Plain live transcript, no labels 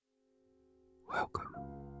Welcome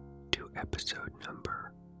to episode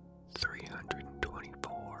number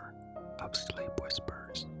 324 of Sleep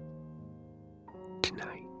Whispers.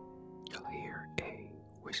 Tonight, you'll hear a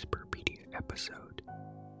Whisperpedia episode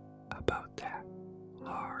about that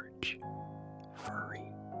large,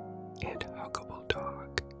 furry, and huggable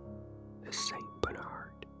dog, the Saint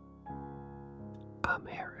Bernard. I'm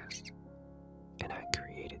Harris, and I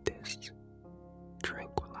created this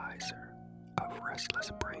tranquilizer of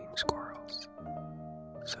restless brain squirrels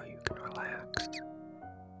so you can relax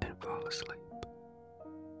and fall asleep.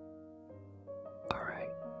 Alright,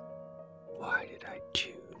 why did I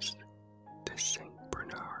choose the Saint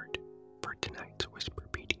Bernard for tonight's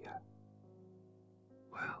Whisperpedia?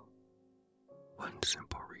 Well, one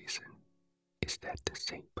simple reason is that the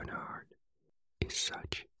Saint Bernard is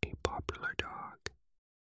such a popular dog.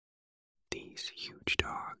 These huge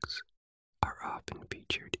dogs are often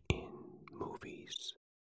featured in movies,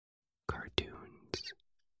 cartoons,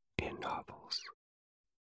 and novels.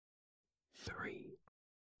 Three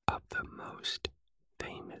of the most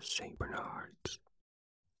famous St. Bernards,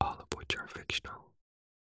 all of which are fictional,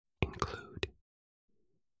 include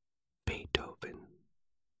Beethoven,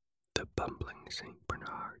 the bumbling St.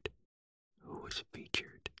 Bernard, who was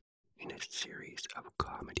featured in a series of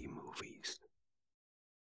comedy movies.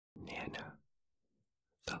 Nana,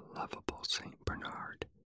 the lovable St. Bernard,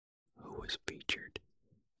 who was featured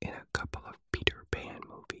in a couple of Peter Pan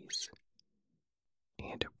movies.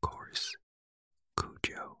 And of course,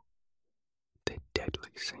 Cujo, the deadly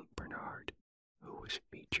St. Bernard, who was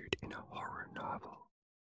featured in a horror novel,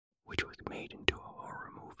 which was made into a horror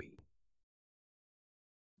movie.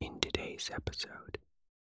 In today's episode,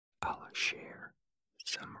 I'll share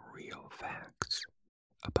some real facts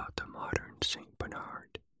about the modern St.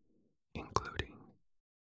 Bernard, including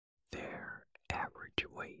their average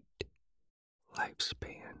weight,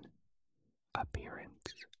 lifespan,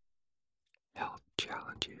 appearance, health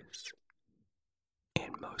challenges,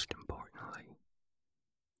 and most importantly,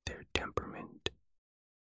 their temperament.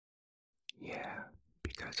 Yeah,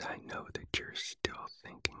 because I know that you're still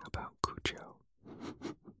thinking about Cujo.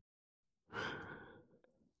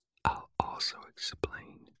 I'll also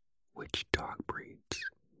explain which dog breeds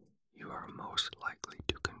you are most likely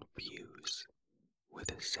to confuse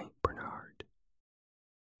with a St. Bernard.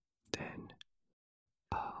 Then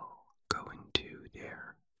I'll go into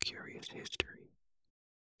their curious history,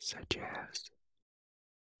 such as,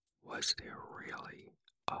 was there really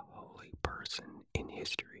a holy person in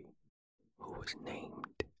history who was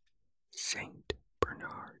named Saint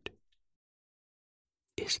Bernard?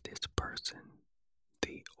 Is this person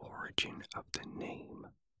the origin of the name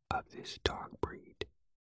of this dog breed?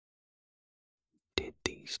 Did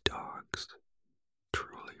these dogs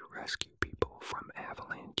truly rescue people from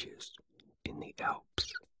avalanches in the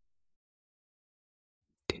Alps?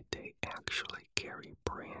 Did they actually carry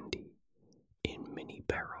brandy in mini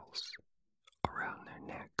barrels around their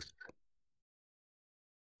necks?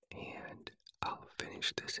 And I'll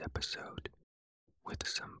finish this episode with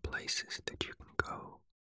some places that you can go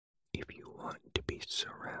if you want to be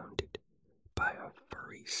surrounded by a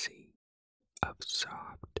furry sea of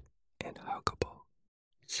soft and huggable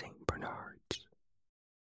St. Bernards.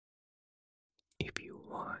 If you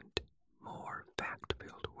want more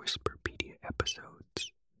fact-filled Whisperpedia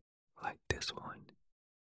episodes like this one,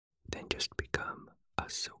 then just become a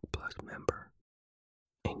Silk Plus member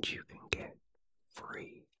and you can get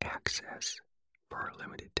free access for a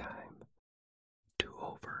limited time to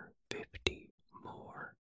over 50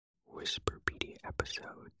 more Whisperpedia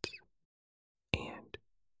episodes and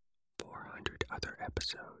 400 other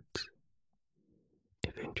episodes.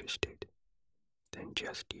 If interested, then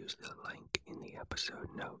just use the link in the episode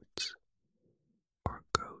notes or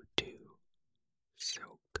go to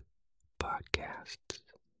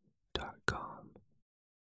silkpodcasts.com.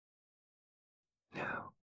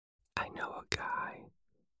 Now, I know a guy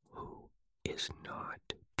who is not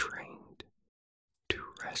trained to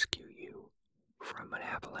rescue you from an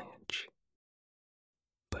avalanche,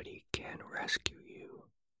 but he can rescue you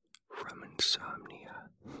from insomnia.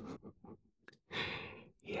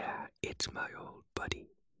 Yeah, it's my old buddy,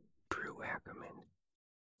 Drew Ackerman,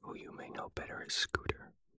 who you may know better as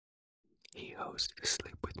Scooter. He hosts the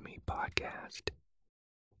Sleep With Me podcast,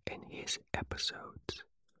 and his episodes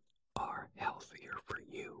are healthier for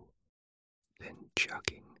you than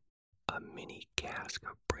chugging a mini cask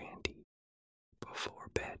of brandy before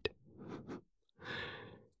bed.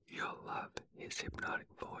 You'll love his hypnotic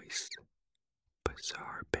voice,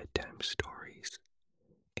 bizarre bedtime stories,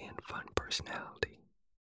 and fun personality.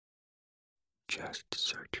 Just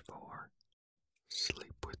search for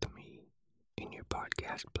Sleep With Me in your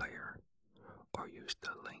podcast player or use the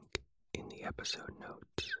link in the episode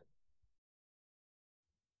notes.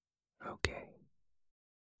 Okay,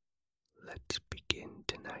 let's begin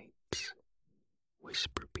tonight's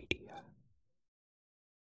Whisperpedia.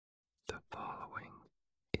 The following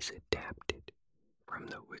is adapted from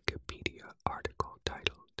the Wikipedia article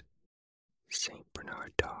titled St.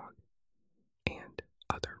 Bernard Dog and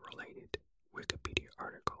Other Related Wikipedia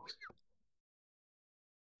Articles.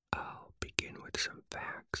 I'll begin with some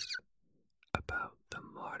facts about the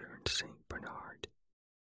modern St. Bernard,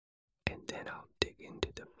 and then I'll dig into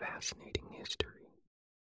the fascinating history.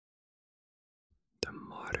 The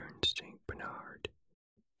modern St. Bernard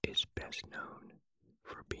is best known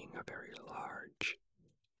for being a very large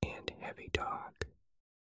and heavy dog.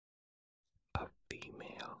 A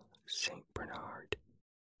female St. Bernard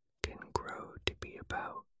can grow to be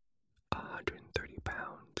about 130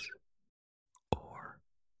 pounds or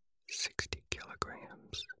 60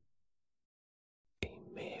 kilograms. A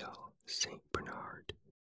male St. Bernard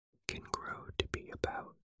can grow to be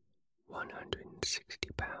about 160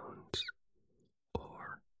 pounds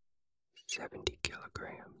or 70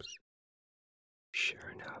 kilograms.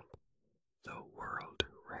 Sure enough, the world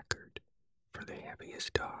record for the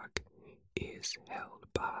heaviest dog is held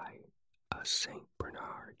by a St.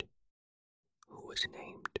 Bernard who was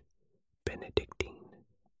named Benedictine.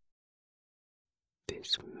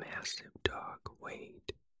 This massive dog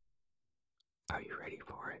weighed, are you ready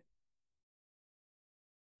for it?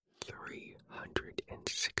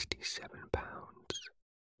 367 pounds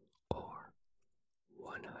or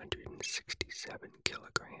 167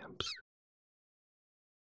 kilograms.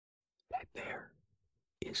 That there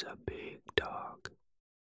is a big dog.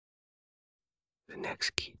 The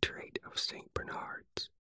next key trait of St. Bernards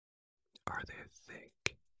are their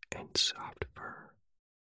thick and soft fur.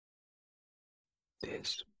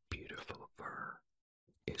 This beautiful fur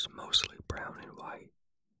is mostly brown and white,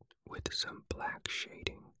 with some black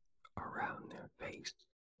shading around their face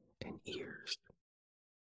and ears.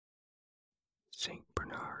 St.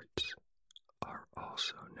 Bernards are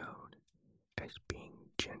also known as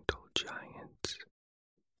being gentle giants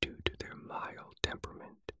due to their mild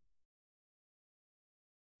temperament.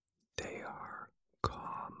 They are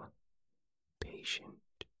calm,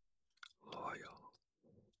 patient, loyal,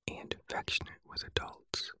 and affectionate with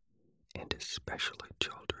adults, and especially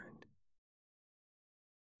children.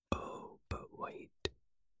 Oh, but wait.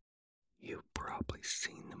 You've probably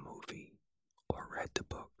seen the movie or read the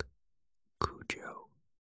book, Cujo,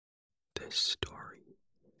 the story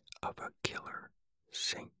of a killer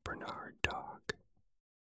St. Bernard dog.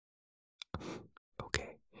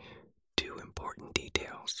 Okay, 2 important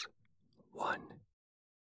details. 1,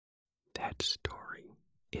 that story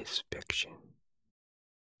is fiction.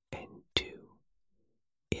 And 2,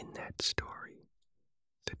 in that story,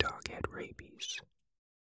 the dog had rabies.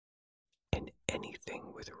 And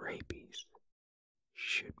anything with rabies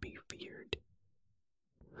should be feared.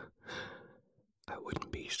 I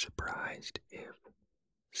wouldn't be surprised if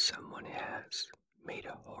someone has made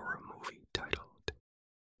a horror movie titled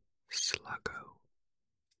Sluggo,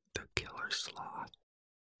 the Killer Sloth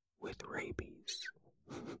with Rabies.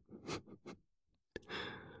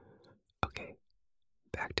 Okay,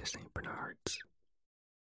 back to St. Bernards.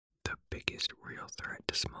 The biggest real threat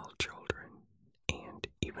to small children, and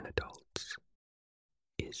even adults,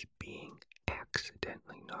 is being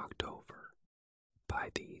accidentally knocked over by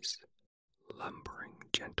these lumbering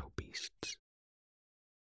gentle beasts.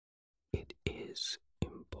 It is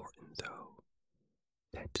important, though,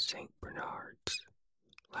 that St. Bernards,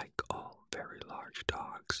 like all very large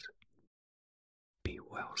dogs, be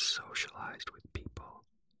well socialized with people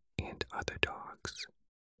and other dogs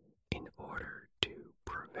in order to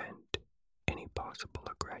prevent any possible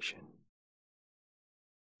aggression.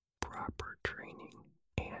 Proper training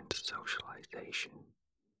and socialization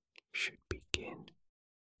should begin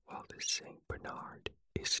while the St. Bernard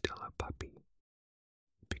is still a puppy,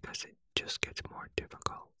 because it just gets more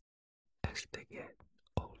difficult as they get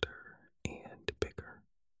older and bigger.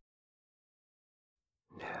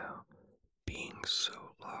 Now, being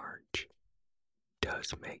so large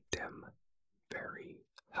does make them very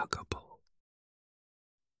huggable,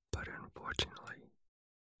 but unfortunately,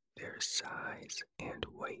 their size and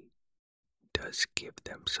weight does give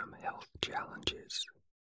them some health challenges.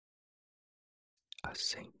 A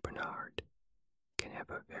St. Bernard can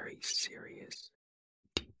have a very serious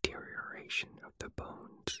deterioration of the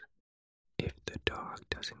bones if the dog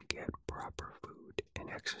doesn't get proper food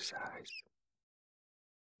and exercise.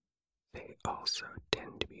 They also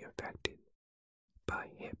tend to be affected by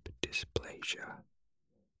hip dysplasia,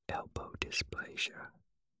 elbow dysplasia,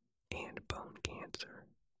 and bone cancer.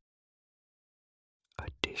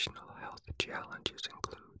 additional health challenges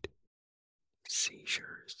include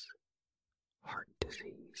seizures, heart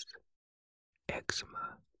disease,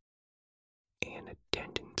 eczema, and a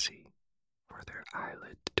tendency for their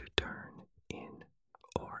eyelids to turn in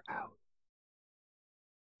or out.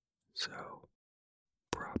 So,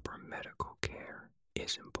 proper medical care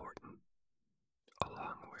is important,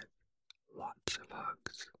 along with lots of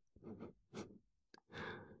hugs.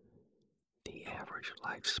 The average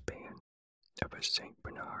lifespan of a St.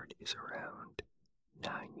 Bernard is around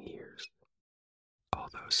 9 years,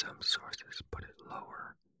 although some sources put it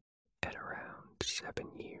lower at around 7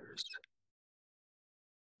 years.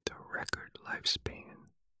 The record lifespan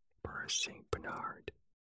for a St. Bernard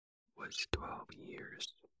was 12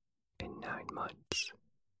 years and 9 months.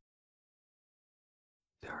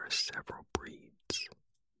 There are several breeds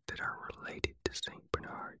that are related to St.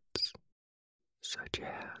 Bernards, such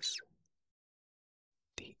as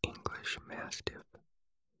the English Mastiff,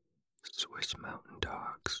 Swiss Mountain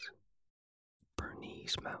Dogs,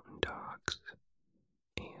 Bernese Mountain Dogs,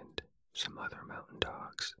 and some other mountain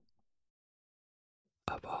dogs.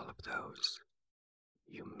 Of all of those,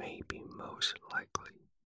 you may be most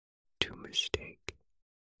likely to mistake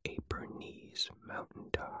a Bernese Mountain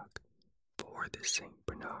Dog for the St.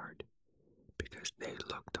 Bernard because they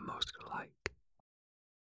look the most alike.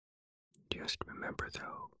 Just remember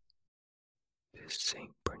though, this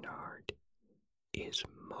St. Bernard is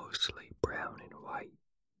mostly brown and white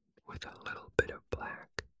with a little bit of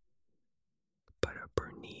black, but a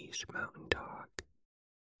Bernese Mountain Dog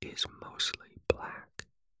is mostly black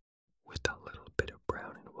with a little bit of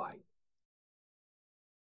brown and white.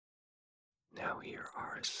 Now here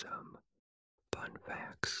are some fun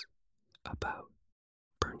facts about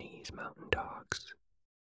Bernese Mountain Dogs.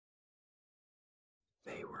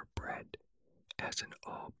 They were bred as an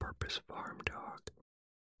all-purpose farm dog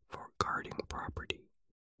for guarding property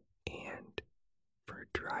and for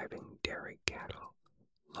driving dairy cattle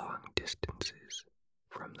long distances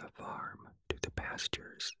from the farm to the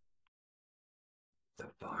pastures. The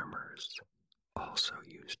farmers also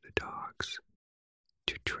used the dogs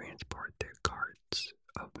to transport their carts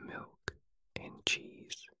of milk and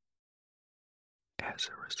cheese. As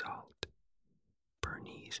a result,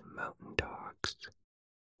 Bernese Mountain Dogs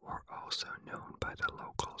were also known by the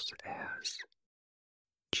locals as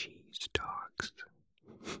cheese dogs.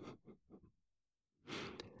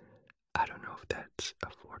 I don't know if that's a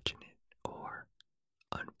fortunate or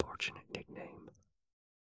unfortunate nickname.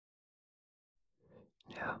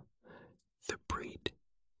 Now, the breed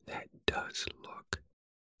that does look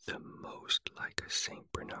the most like a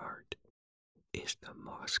St. Bernard is the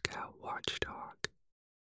Moscow Watchdog.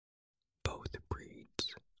 Both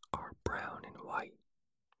breeds are brown and white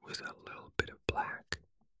with a little bit of black.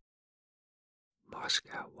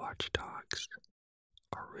 Moscow Watchdogs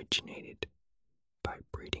originated by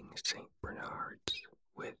breeding St. Bernards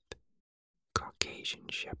with Caucasian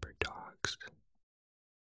Shepherd dogs.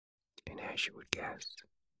 And as you would guess,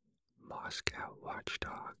 Moscow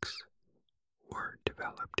Watchdogs were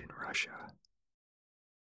developed in Russia.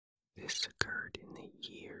 This occurred in the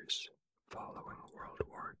years following World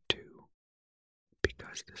War II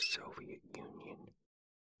because the Soviet Union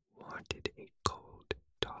wanted a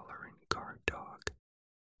cold-tolerant guard dog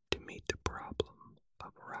to meet the problem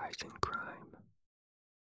of rising crime.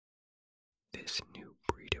 This new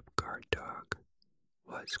breed of guard dog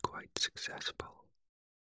was quite successful.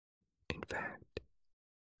 In fact,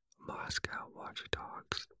 Moscow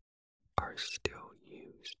Watchdogs are still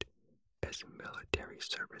used as military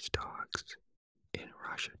service dogs in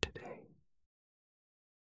Russia today.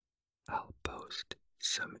 I'll post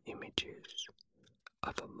some images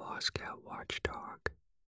of a Moscow Watchdog,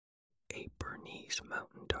 a Bernese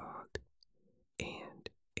Mountain Dog, and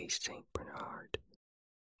a St. Bernard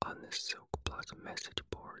on the Silk Plus message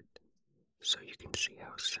board so you can see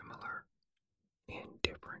how similar and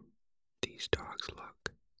different these dogs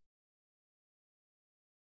look.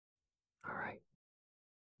 Alright,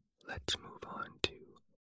 let's move on to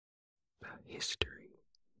the history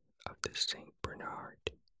of the St.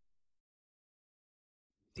 Bernard.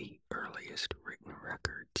 The earliest written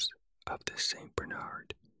records of the St.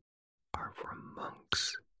 Bernard are from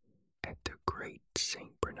monks at the Great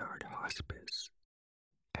St. Bernard Hospice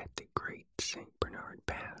at the Great St. Bernard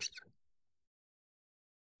Pass.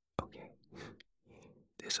 Okay,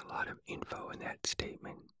 there's a lot of info in that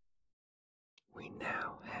statement. We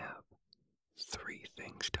now have 3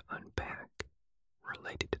 things to unpack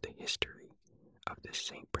related to the history of the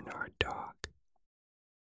St. Bernard dog.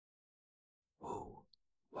 Who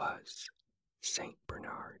was St.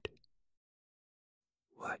 Bernard?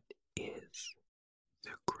 What is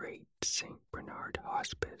the Great St. Bernard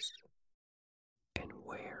Hospice? And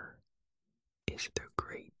where is the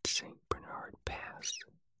Great St. Bernard Pass?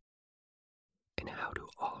 And how do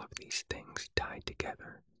all of these things tie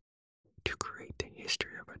together to create the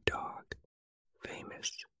history of a dog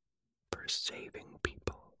famous for saving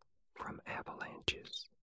people from avalanches?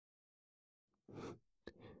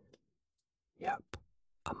 Yep,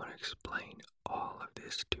 I'm gonna explain all of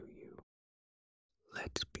this to you.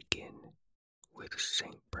 Let's begin with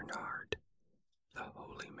Saint Bernard, the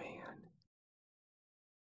holy man.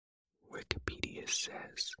 Wikipedia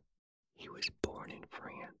says he was born in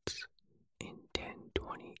France in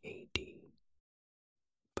 1020 AD,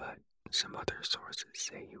 but some other sources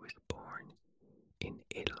say he was born in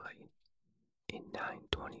Italy in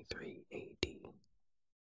 923 AD.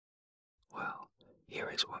 Well, here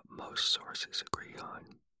is what most sources agree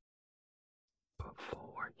on.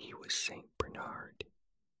 Before he was Saint Bernard,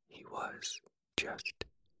 he was just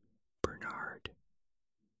Bernard,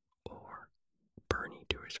 or Bernie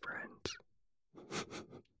to his friends.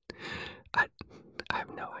 I have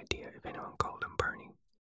no idea if anyone called him Bernie.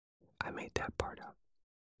 I made that part up.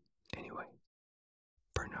 Anyway,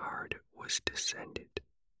 Bernard was descended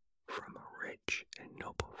from a rich and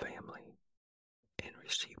noble family and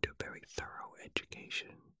received a very thorough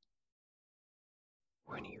education.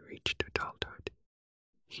 When he reached adulthood,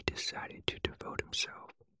 he decided to devote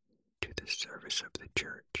himself to the service of the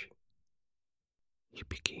church. He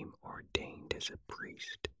became ordained as a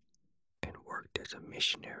priest and worked as a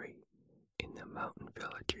missionary in the mountain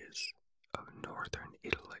villages of northern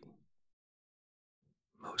Italy.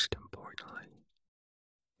 Most importantly,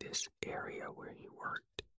 this area where he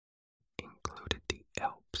worked included the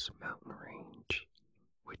Alps mountain range,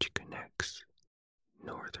 which connects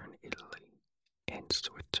northern Italy and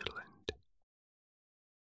Switzerland.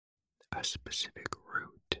 A specific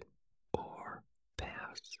route, or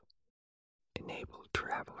pass, enabled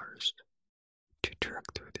travelers to trek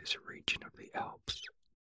through this region of the Alps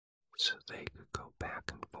so they could go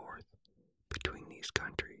back and forth between these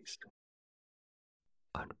countries.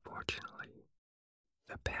 Unfortunately,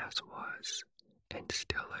 the pass was, and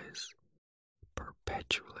still is,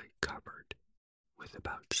 perpetually covered with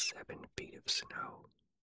about 7 feet of snow.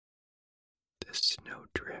 The snow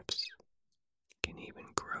drifts can even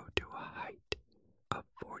grow to a height of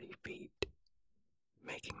 40 feet,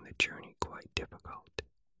 making the journey quite difficult.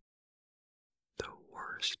 The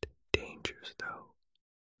worst dangers, though,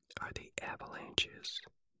 are the avalanches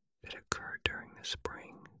that occur during the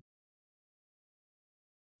spring.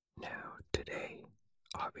 Now, today,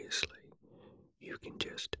 obviously, you can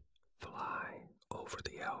just fly over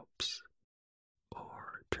the Alps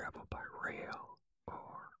or travel by rail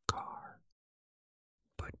or car.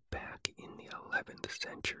 But back in the 11th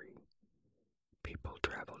century, people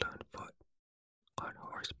traveled on foot, on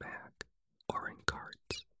horseback, or in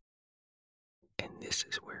carts. And this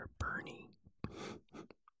is where Bernie,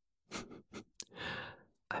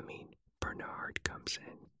 Bernard comes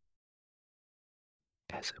in.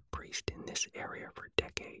 As a priest in this area for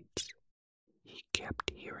decades, he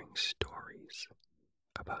kept hearing stories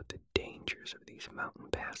about the dangers of these mountain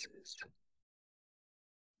passes.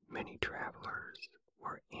 Many travelers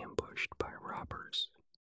were ambushed by robbers,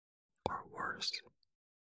 or worse,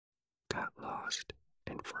 got lost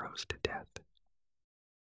and froze to death.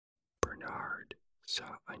 Bernard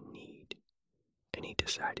saw a need, and he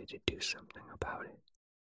decided to do something about it.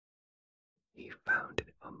 He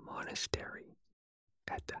founded a monastery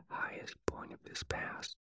at the highest point of this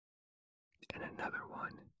pass, and another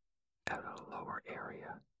one at a lower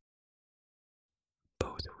area.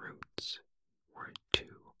 Both routes were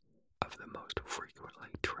two of the most frequently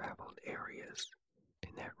traveled areas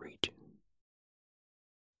in that region.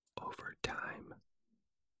 Over time,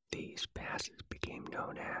 these passes became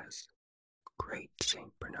known as Great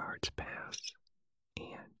St. Bernard's Pass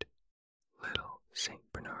and Little St.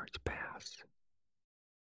 Bernard's Pass.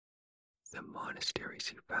 The monasteries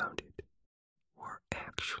he founded were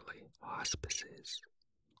actually hospices,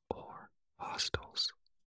 or hostels,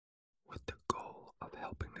 with the goal of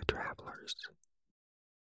helping the travelers.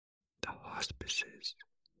 The hospices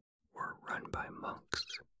were run by monks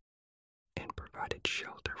and provided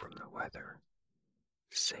shelter from the weather,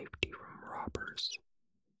 safety from robbers,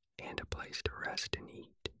 and a place to rest and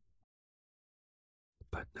eat.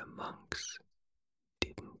 But the monks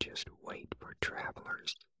didn't just wait for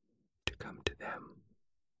travelers to come to them.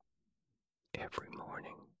 Every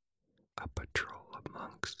morning, a patrol of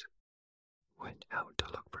monks went out to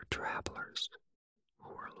look for travelers who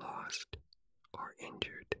were lost or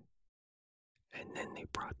injured, and then they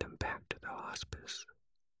brought them back to the hospice.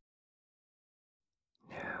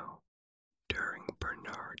 Now, During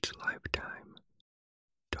Bernard's lifetime,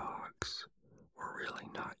 dogs were really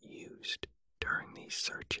not used during these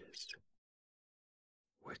searches.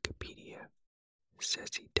 Wikipedia says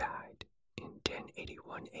he died in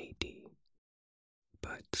 1081 AD,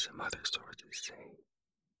 but some other sources say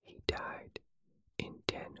he died in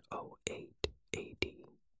 1008 AD.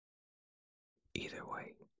 Either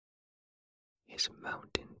way, his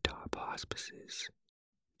mountaintop hospices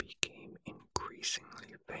became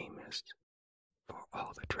increasingly famous for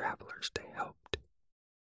all the travelers they helped.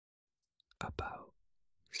 About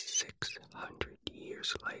 600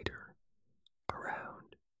 years later,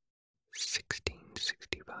 around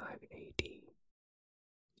 1665 AD,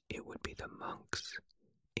 it would be the monks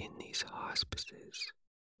in these hospices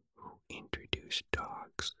who introduced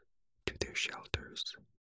dogs to their shelters.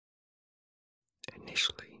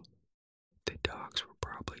 Initially, the dogs were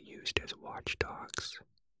probably used as watchdogs,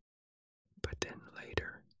 but then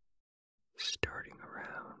later, starting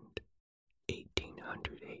around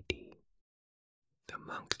 1800 AD, the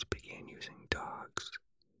monks began using dogs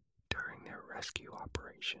during their rescue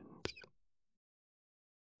operations.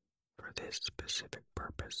 For this specific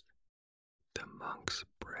purpose, the monks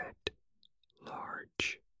bred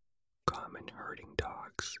large, common herding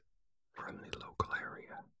dogs from the local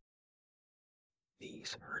area.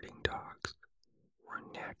 These herding dogs were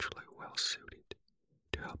naturally well suited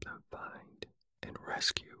to help them find and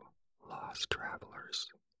rescue lost travelers.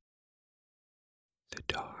 The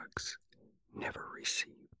dogs never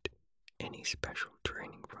received any special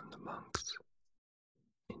training from the monks.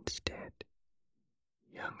 Instead,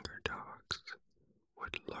 younger dogs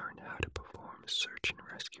would learn how to perform search and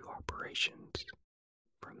rescue operations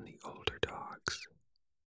from the older dogs.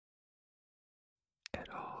 At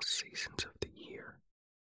all seasons of the year,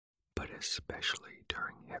 but especially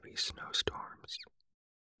during heavy snowstorms,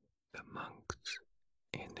 the monks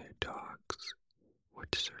and their dogs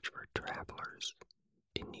would search for travelers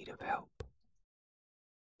in need of help.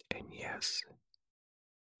 And yes,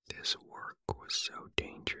 this work was so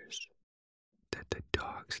dangerous that the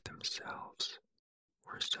dogs themselves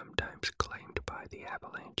were sometimes claimed by the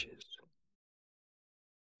avalanches.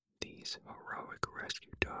 These heroic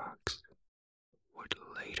rescue dogs would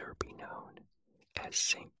later be known as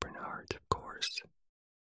St. Bernards, of course,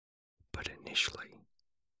 but initially,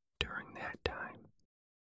 during that time,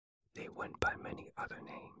 they went by many other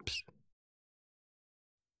names.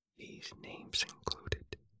 These names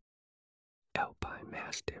included Alpine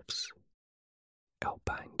Mastiffs,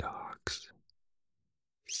 Alpine Dogs,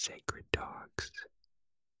 Sacred Dogs,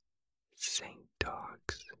 Saint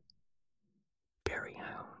Dogs, Berry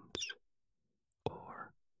Hounds,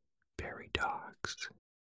 or Berry Dogs.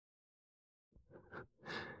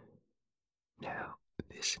 Now,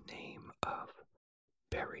 this name of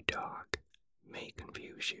Berry Dog may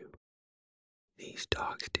confuse you. These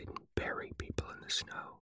dogs didn't bury people in the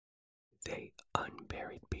snow. They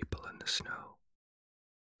unburied people in the snow.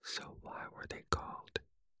 So why were they called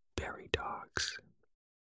Berry Dogs?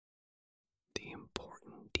 The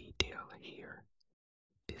important detail here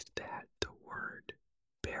is that the word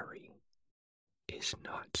berry is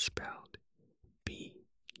not spelled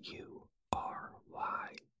B-U-R-Y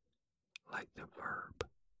like the verb,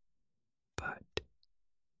 but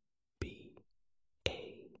B-A-R-R-Y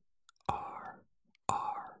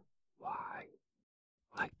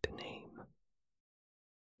like the name.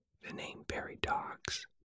 The name Berry Dogs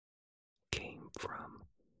came from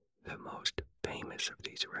the most famous of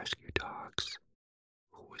these rescue dogs,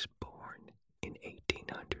 who was born in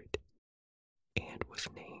 1800 and was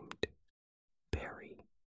named Barry.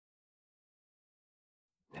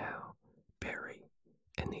 Now, Barry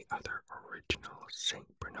and the other original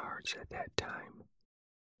St. Bernards at that time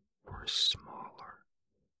were smaller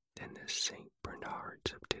than the St.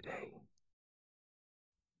 Bernards of today.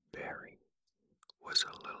 Barry was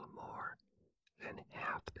a little more than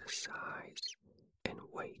half the size and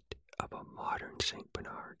weight of a modern St.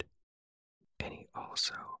 Bernard, and he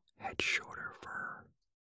also had shorter fur.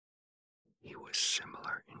 He was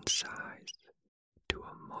similar in size to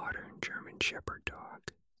a modern German Shepherd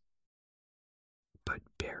dog. But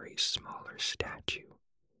Barry's smaller stature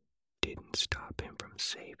didn't stop him from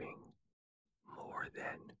saving more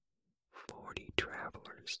than 40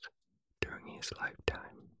 travelers during his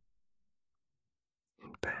lifetime.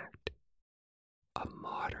 In fact, a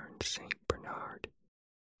modern St. Bernard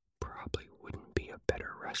probably wouldn't be a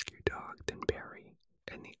better rescue dog than Barry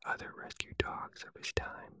and the other rescue dogs of his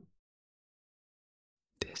time.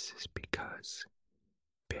 This is because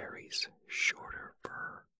Barry's shorter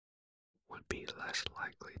fur would be less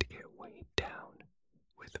likely to get weighed down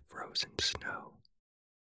with frozen snow.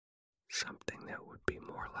 something that would be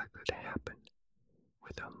more likely to happen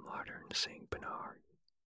with a modern St. Bernard.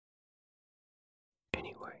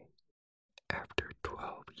 Anyway, after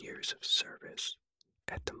 12 years of service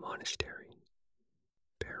at the monastery,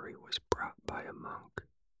 Barry was brought by a monk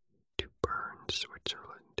to Bern,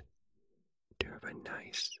 Switzerland, to have a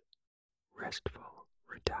nice, restful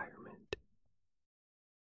retirement.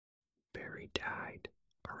 Barry died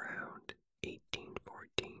around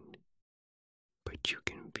 1814, but you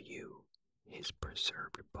can view his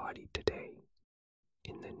preserved body today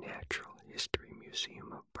in the Natural History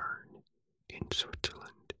Museum of Bern in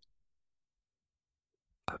Switzerland.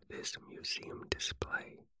 Of this museum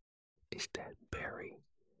display is that Barry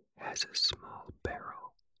has a small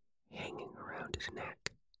barrel hanging around his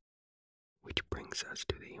neck, which brings us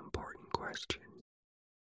to the important question: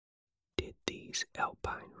 did these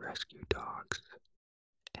alpine rescue dogs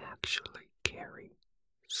actually carry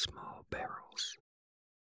small barrels?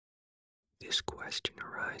 This question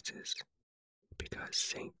arises because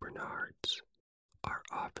St. Bernards are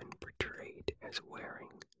often portrayed as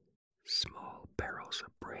wearing small barrels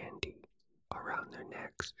of brandy around their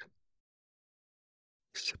necks.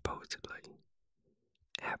 Supposedly,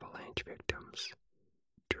 avalanche victims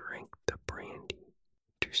drink the brandy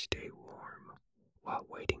to stay warm while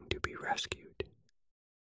waiting to be rescued.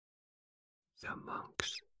 The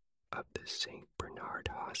monks of the St. Bernard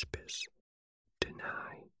Hospice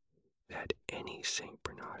deny that any St.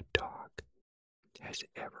 Bernard dog has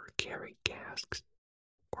ever carried casks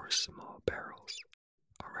or small barrels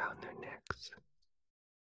around their necks.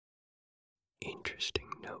 Interesting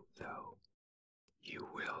note though, you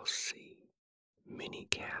will see mini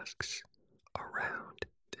casks around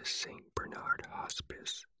the St. Bernard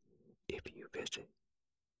Hospice if you visit,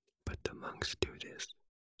 but the monks do this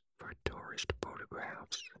for tourist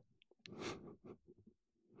photographs.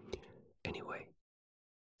 Anyway,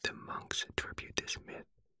 the monks attribute this myth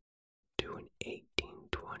to an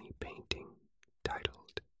 1820 painting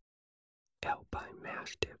titled Alpine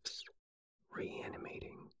Mastiffs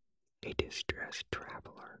Reanimating a Distressed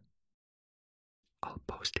Traveler. I'll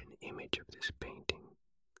post an image of this painting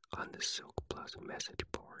on the Silk Plus message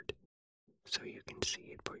board so you can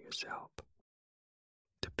see it for yourself.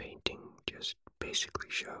 The painting just basically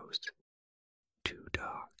shows two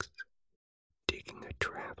dogs digging a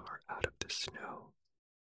traveler out of the snow,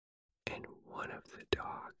 and one of the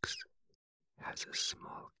dogs has a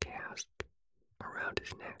small cask around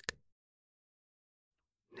his neck.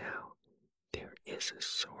 Now, there is a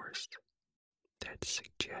source that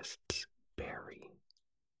suggests Barry,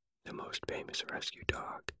 the most famous rescue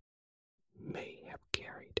dog, may have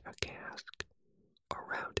carried a cask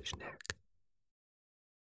around his neck.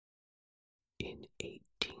 In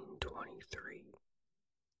 1823,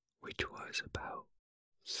 which was about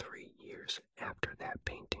 3 years after that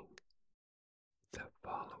painting, the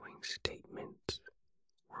following statements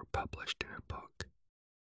were published in a book.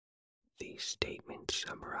 These statements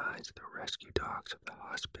summarize the rescue dogs of the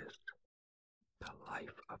hospice, the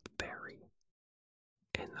life of Barry,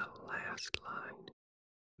 and the last line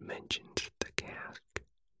mentions the cask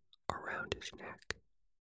around his neck.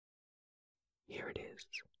 Here it is.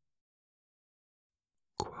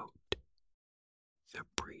 Quote, "The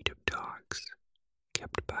breed of dogs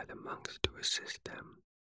kept by the monks to assist them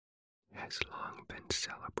has long been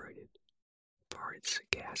celebrated for its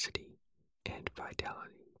sagacity and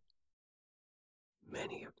fidelity.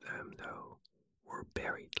 Many of them, though, were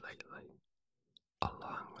buried lately,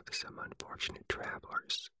 along with some unfortunate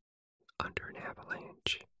travelers under an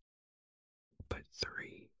avalanche. But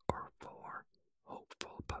 3 or 4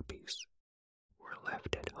 hopeful puppies were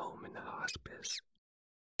left at home in the hospice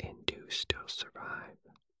and do still survive.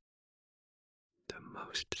 The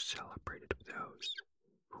most celebrated of those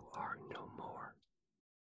who are no more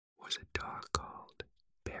was a dog called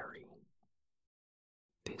Barry.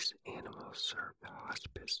 This animal served the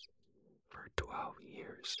hospice for 12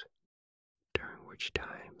 years, during which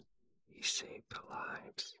time he saved the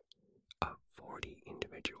lives of 40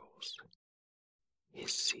 individuals.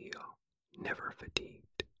 His zeal never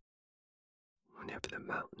fatigued. Whenever the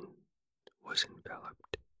mountain was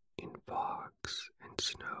enveloped in fogs and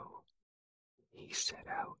snow, he set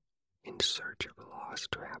out in search of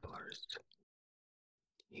lost travelers.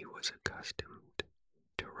 He was accustomed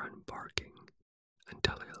to run barking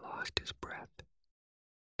until he lost his breath,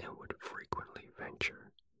 and would frequently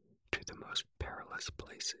venture to the most perilous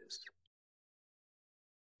places.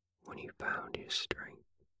 When he found his strength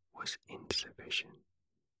was insufficient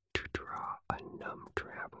to draw a numb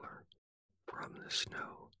traveler from the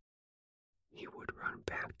snow, he would run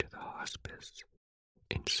back to the hospice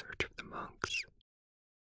in search of the monks.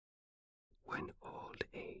 When old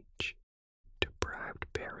age deprived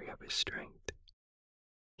Barry of his strength.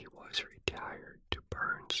 He was retired to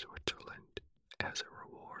Bern, Switzerland, as a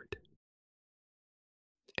reward.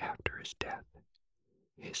 After his death,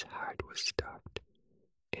 his hide was stuffed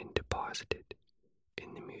and deposited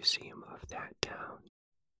in the museum of that town.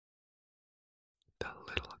 The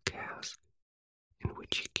little cask in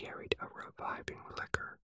which he carried a reviving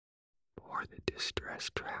liquor for the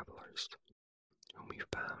distressed travelers whom he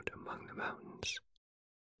found among the mountains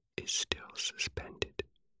is still suspended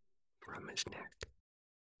from his neck.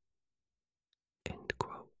 End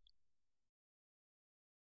quote.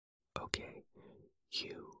 Okay,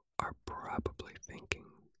 you are probably thinking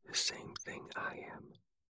the same thing I am.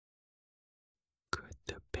 Could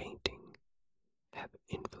the painting have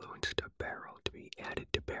influenced a barrel to be added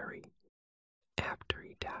to Barry after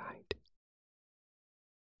he died?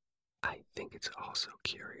 I think it's also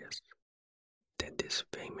curious that this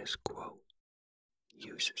famous quote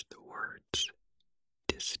uses the words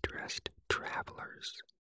distressed travelers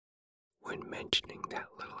when mentioning that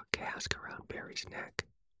little cask around Barry's neck.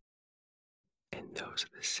 And those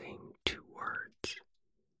are the same two words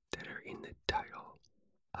that are in the title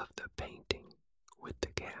of the painting with the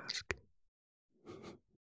cask.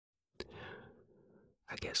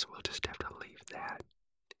 I guess we'll just have to leave that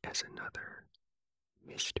as another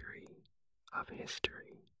mystery of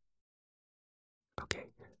history. Okay,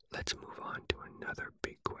 let's move on to another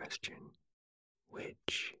big question,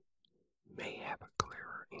 which may have a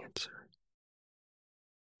clearer answer.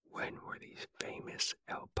 When were these famous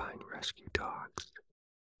alpine rescue dogs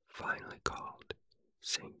finally called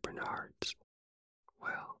St. Bernards?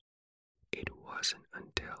 Well, it wasn't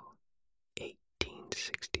until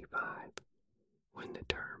 1865 when the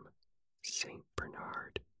term St.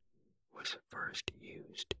 Bernard was first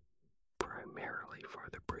used primarily for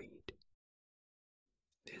the breed.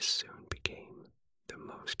 This soon became the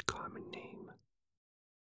most common name.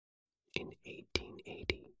 In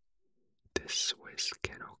 1880, the Swiss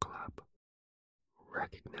Kennel Club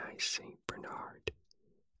recognized St. Bernard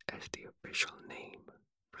as the official name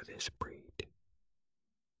for this breed.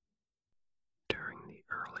 During the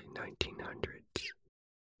early 1900s,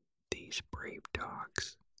 these brave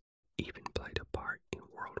dogs even played a part in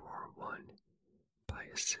World War I by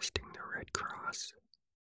assisting the Red Cross.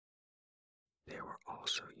 They were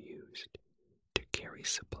also used to carry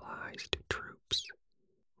supplies to troops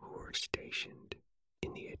who were stationed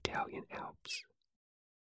in the Italian Alps.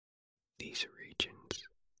 These regions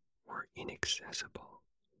were inaccessible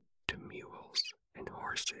to mules and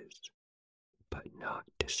horses, but not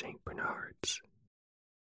to St. Bernards.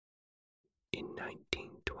 In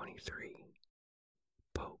 1923,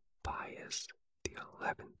 Pope Pius XI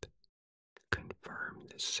confirmed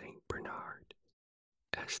the St. Bernard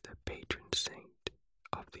as the patron saint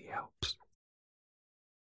of the Alps.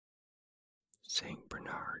 St.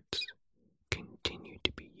 Bernards continued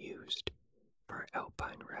to be used for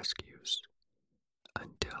alpine rescues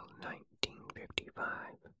until 1955.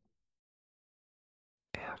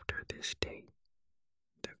 After this date,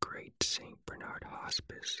 the Great St. Bernard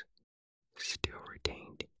Hospice still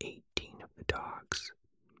retained 18 of the dogs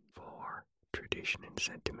for tradition and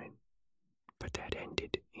sentiment, but that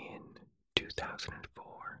ended in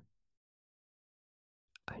 2004.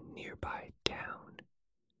 A nearby town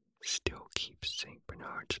still keeps St.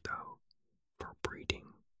 Bernards, though, for breeding,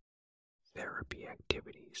 therapy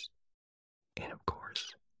activities, and of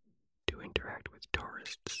course, to interact with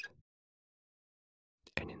tourists.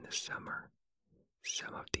 And in the summer,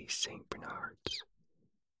 some of these St. Bernards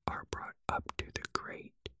are brought up to the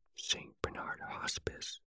Great St. Bernard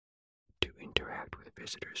Hospice to interact with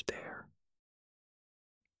visitors there.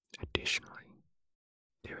 Additionally,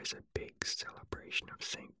 there is a big celebration of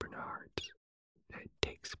St. Bernards that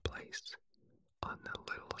takes place on the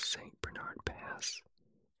Little St. Bernard Pass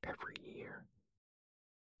every year.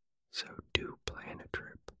 So do plan a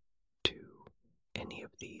trip to any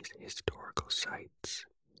of these historical sites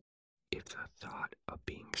if the thought of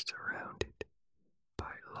being surrounded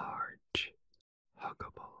by large,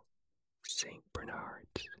 huggable St.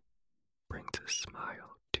 Bernards brings a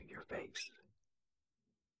smile to your face,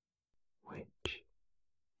 which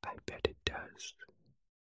I bet it does.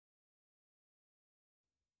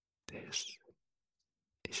 This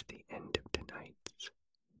is the end of tonight's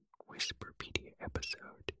Whisperpedia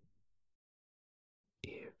episode.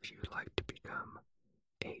 If you'd like to become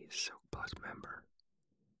a Silk Plus member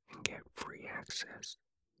and get free access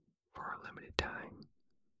for a limited time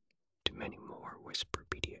to many more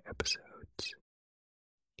Whisperpedia episodes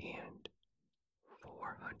and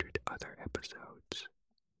 400 other episodes,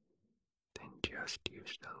 then just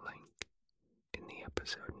use the link in the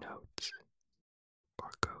episode notes or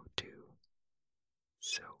go to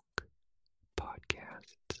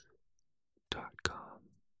silkpodcasts.com.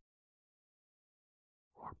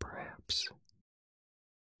 Or perhaps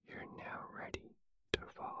you're now ready to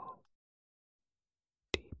fall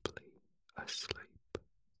deeply asleep.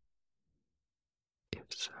 If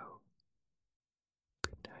so,